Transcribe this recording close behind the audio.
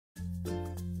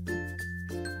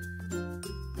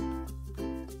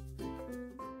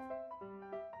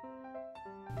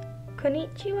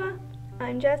Konnichiwa,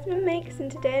 I'm Jasmine Makes,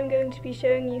 and today I'm going to be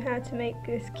showing you how to make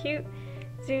this cute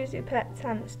Zhu Zhu Pet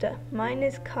hamster. Mine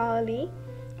is Carly,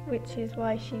 which is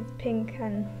why she's pink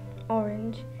and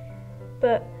orange,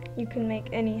 but you can make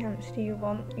any hamster you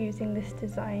want using this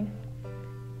design.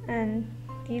 And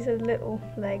these are little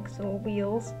legs or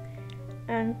wheels,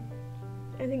 and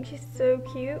I think she's so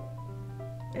cute,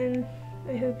 and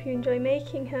I hope you enjoy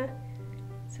making her.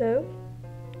 So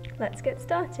let's get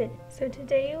started. So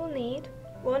today you'll need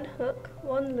one hook,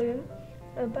 one loom,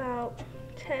 about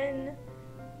 10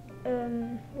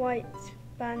 white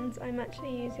bands. I'm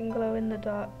actually using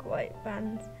glow-in-the-dark white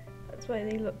bands, that's why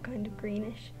they look kind of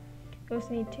greenish. You also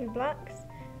need 2 blacks,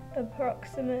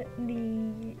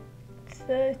 approximately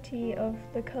 30 of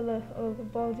the colour of the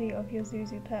body of your Zhu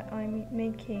Zhu Pet. I'm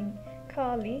making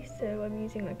Carly, so I'm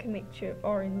using like a mixture of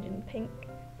orange and pink.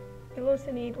 You'll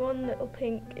also need one little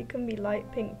pink, it can be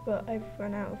light pink, but I've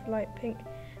run out of light pink,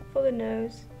 for the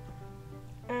nose,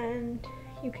 and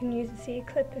you can use a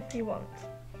C-clip if you want.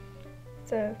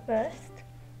 So first,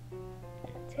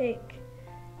 take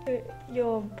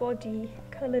your body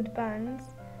coloured bands,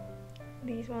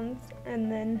 these ones,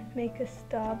 and then make a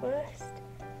starburst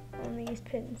on these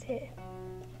pins here.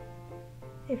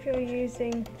 If you're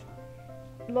using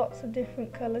lots of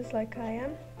different colours like I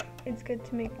am, it's good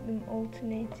to make them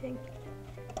alternating.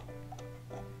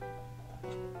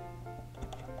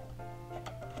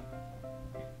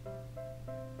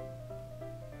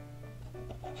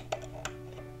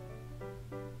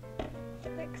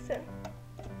 Like so.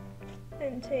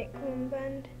 Then take one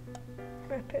band,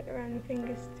 wrap it around your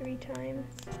fingers 3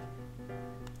 times,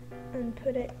 and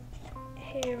put it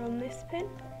here on this pin.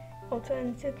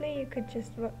 Alternatively, you could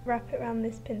just wrap it around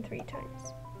this pin 3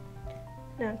 times.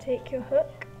 Now take your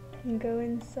hook and go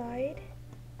inside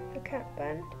the cap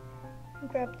band and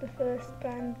grab the first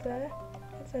band there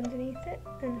that's underneath it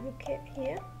and hook it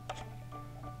here.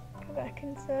 Go back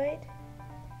inside,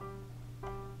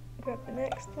 grab the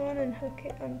next one and hook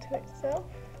it onto itself,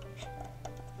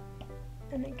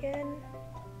 and again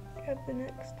grab the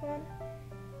next one,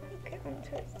 hook it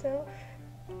onto itself,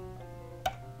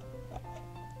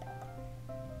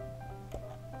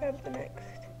 grab the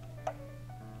next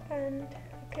band,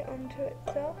 hook it onto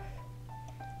itself,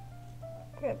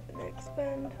 grab the next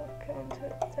band, hook it onto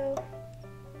itself,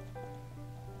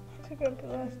 so grab the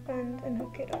last band and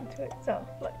hook it onto itself,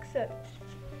 like so.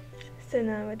 So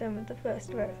now we're done with the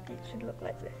first row, it should look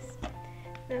like this.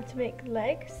 Now to make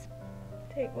legs,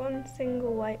 take one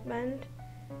single white band,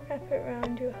 wrap it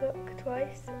around your hook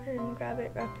twice and grab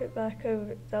it, wrap it back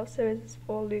over itself, so there's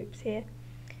 4 loops here.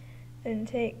 Then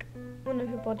take one of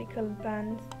your body coloured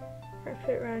bands, wrap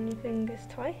it around your fingers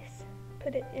twice,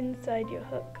 put it inside your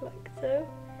hook like so,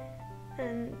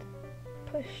 and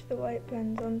push the white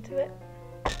bands onto it,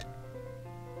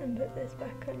 and put this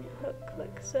back on your hook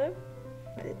like so.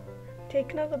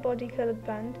 Take another body coloured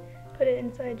band, put it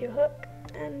inside your hook,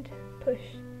 and push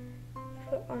the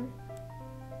foot on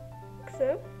like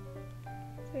so.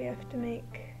 So you have to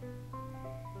make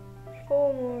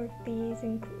 4 more of these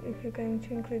if you're going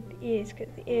to include the ears,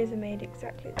 because the ears are made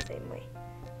exactly the same way.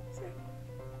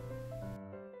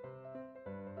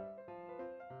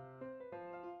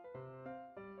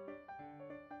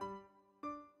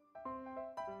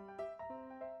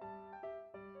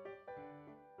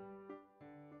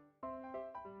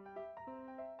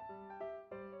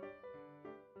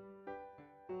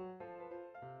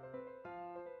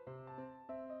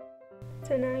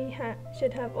 So now you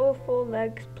should have all 4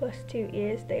 legs plus 2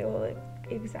 ears, they all look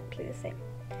exactly the same.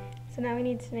 So now we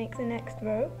need to make the next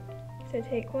row. So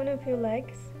take one of your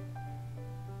legs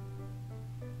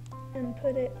and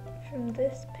put it from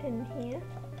this pin here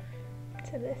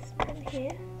to this pin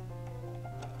here,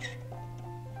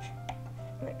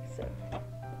 like so.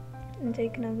 And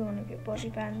take another one of your body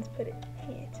bands, put it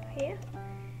here to here,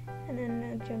 and then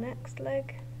add your next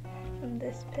leg from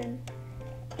this pin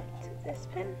to this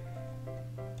pin.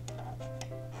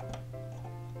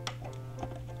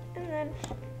 And then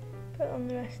put on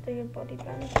the rest of your body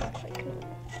bands like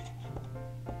normal.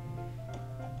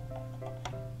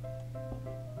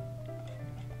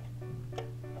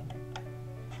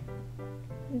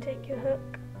 And take your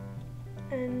hook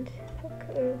and hook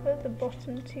over the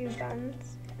bottom 2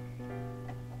 bands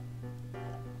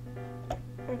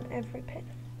on every pin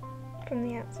from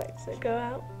the outside. So go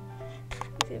out,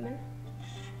 zoom in.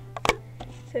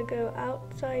 So go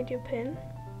outside your pin,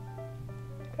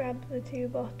 grab the 2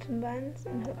 bottom bands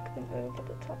and hook them over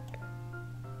the top.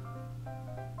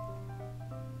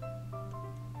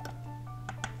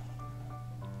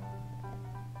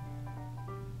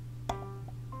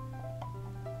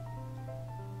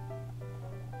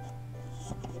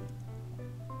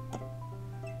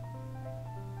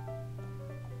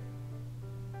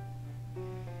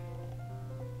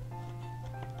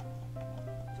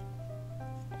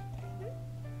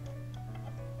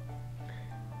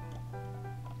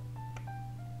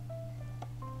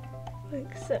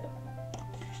 like so.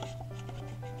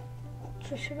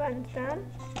 Push your bands down.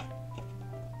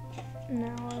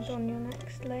 Now add on your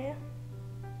next layer.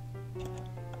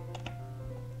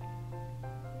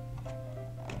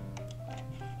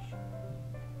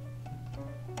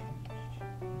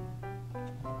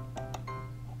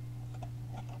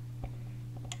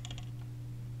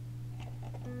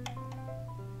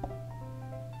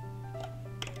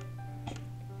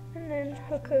 And then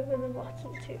hook over the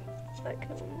bottom too, like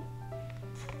normal.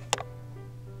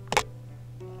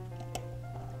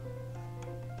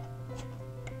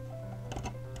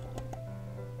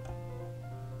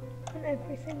 On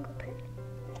every single pin.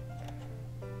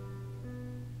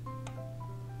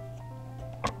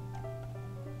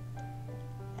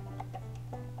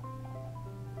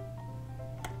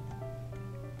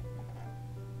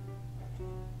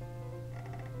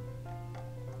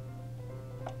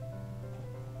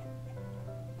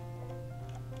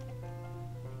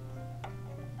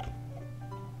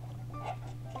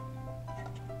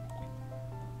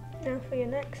 Now for your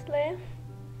next layer,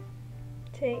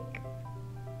 take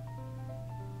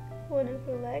one of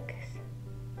your legs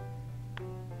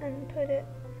and put it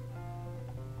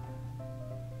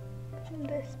from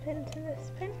this pin to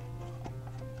this pin.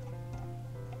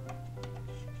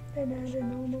 Then add a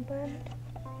normal band.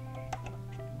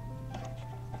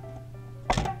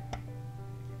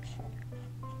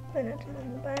 Then add a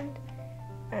normal band.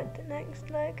 Add the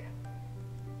next leg.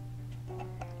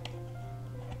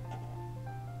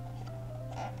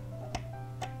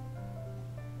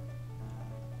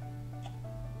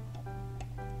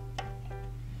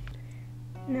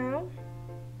 Now,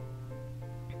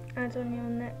 add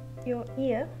on your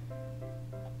ear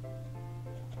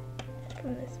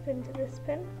from this pin to this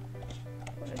pin,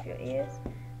 one of your ears,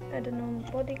 add a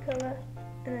normal body colour,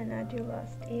 and then add your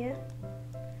last ear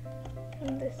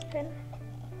from this pin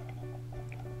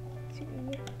to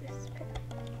this pin.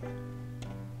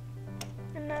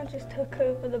 And now just hook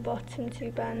over the bottom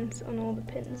two bands on all the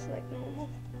pins like normal.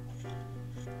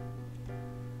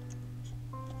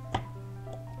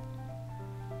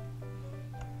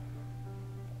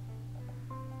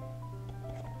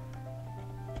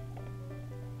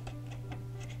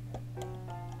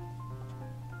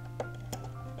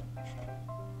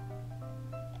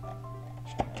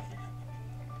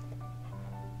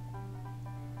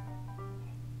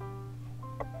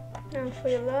 Now for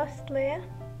your last layer,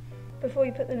 before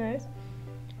you put the nose,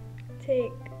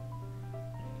 take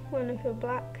one of your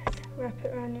blacks, wrap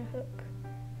it around your hook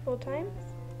 4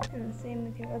 times, and the same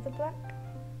with your other black,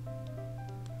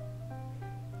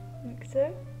 like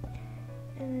so.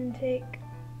 And then take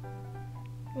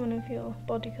one of your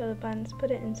body colour bands, put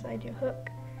it inside your hook,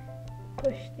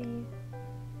 push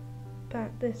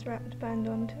this wrapped band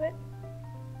onto it,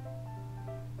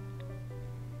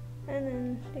 and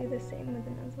then do the same with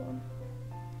another one.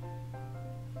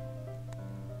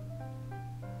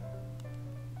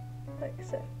 Like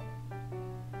so.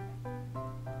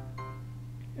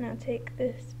 Now take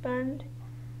this band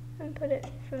and put it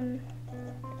from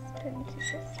this pin to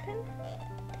this pin.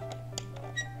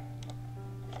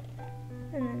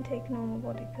 And then take normal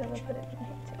body colour, put it from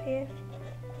here to here.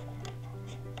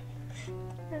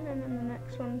 And then on the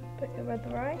next one, put your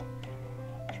other eye.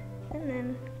 And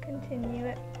then continue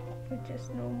it with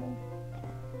just normal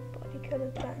body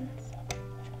coloured bands.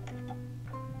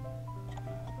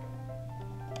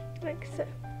 Like so.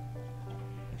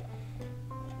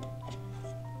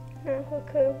 Now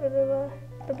hook over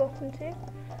the bottom two.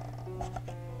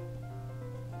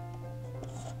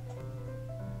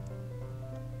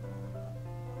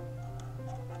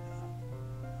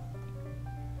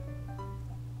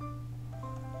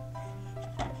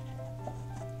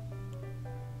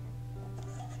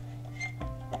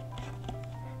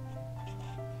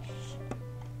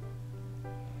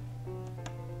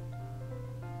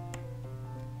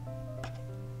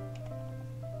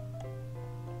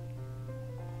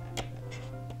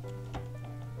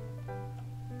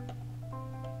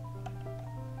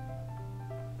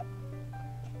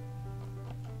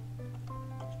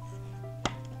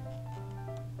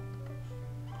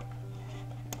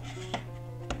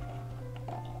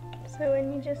 So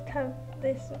when you just have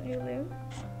this on your loom,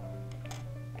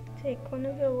 take one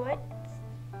of your whites,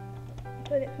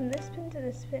 put it from this pin to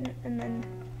this pin, and then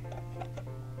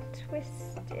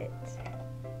twist it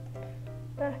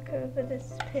back over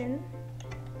this pin,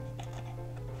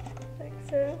 like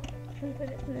so, and put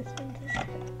it from this pin to this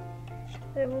pin.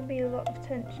 There will be a lot of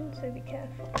tension, so be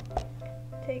careful.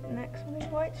 Take the next one of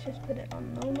your whites, just put it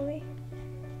on normally,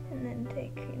 and then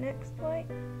take your next white,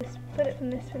 just put it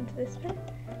from this pin to this pin,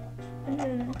 and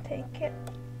then take it,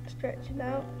 stretch it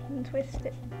out and twist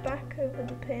it back over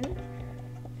the pin.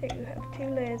 So you have 2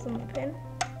 layers on the pin,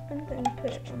 and then put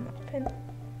it on that pin,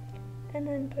 and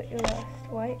then put your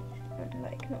last white on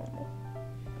like normal.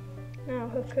 Now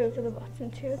hook over the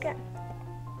bottom 2 again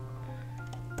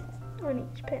on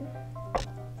each pin.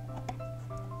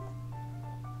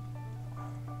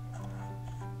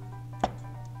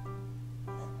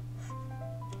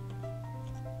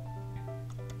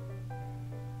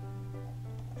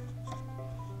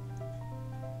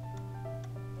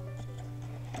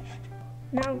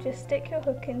 Now just stick your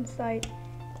hook inside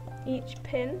each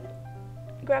pin,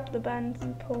 grab the bands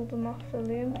and pull them off the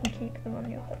loom and keep them on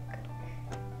your hook.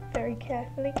 Very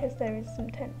carefully because there is some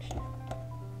tension.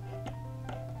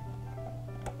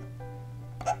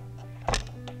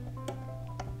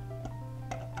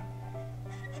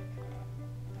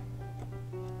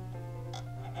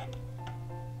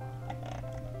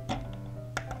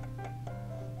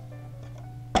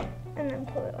 And then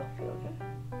pull it off your loom,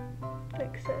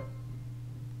 like so.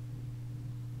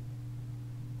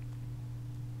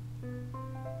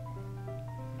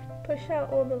 Push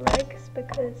out all the legs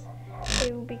because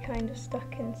they will be kind of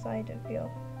stuck inside of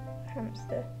your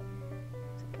hamster.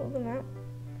 So pull them out.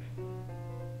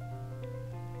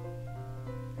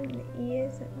 And the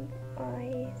ears and the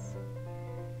eyes,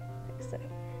 like so.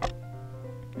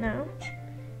 Now,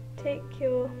 take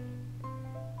your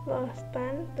last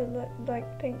band, the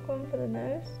light pink one for the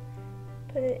nose,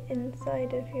 put it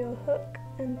inside of your hook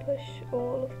and push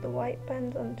all of the white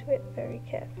bands onto it very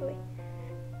carefully.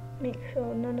 Make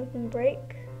sure none of them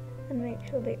break and make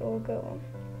sure they all go on.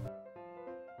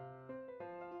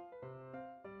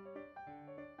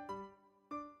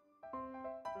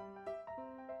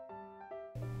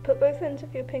 Put both ends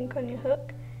of your pink on your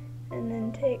hook and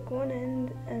then take one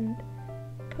end and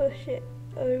push it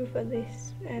over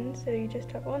this end, so you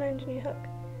just have one end on your hook,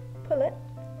 pull it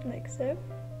like so,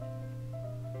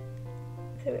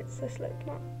 so it's a slip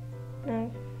knot. Now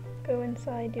go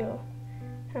inside your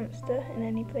hamster in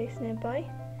any place nearby,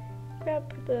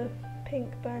 grab the pink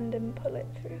band and pull it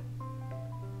through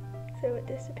so it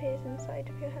disappears inside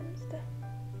of your hamster.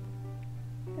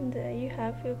 And there you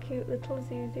have your cute little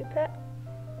Zhu Zhu Pet.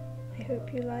 I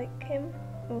hope you like him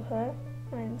or her.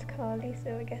 Mine's Carly,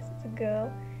 so I guess it's a girl,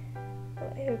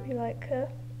 but I hope you like her,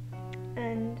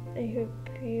 and I hope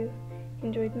you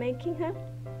enjoyed making her,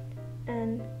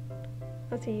 and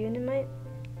I'll see you in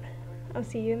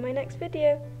my next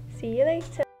video. See you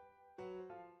later.